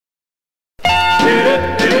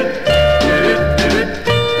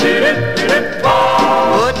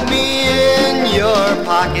Put me in your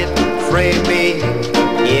pocket, frame me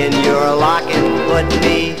in your locket, put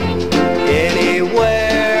me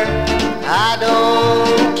anywhere. I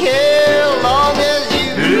don't care long as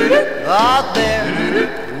you are there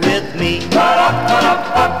with me.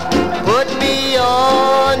 Put me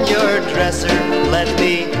on your dresser, let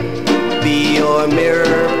me be your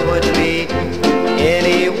mirror, put me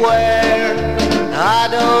anywhere. I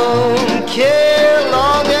don't care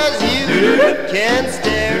long as you can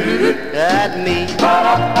stare at me.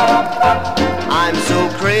 I'm so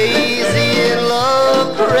crazy in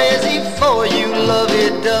love, crazy for you, love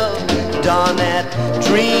it, dawn that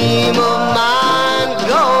dream of mine,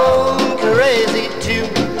 gone crazy too.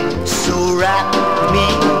 So wrap me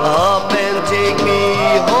up and take me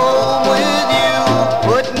home with you.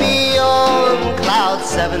 Put me on cloud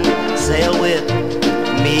 7, sail with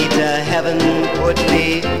me to heaven, put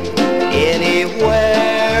me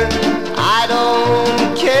anywhere. I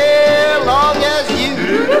don't care long as you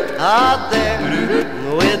are there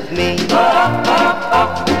with me.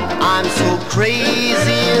 I'm so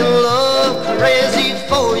crazy in love, crazy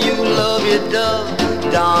for you, love you,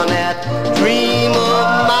 dawn that dream of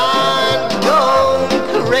mine, gone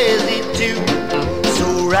crazy too. So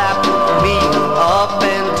wrap me up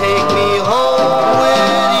and take me home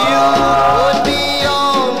with you. Put me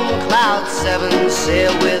on cloud 7,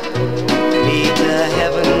 sail with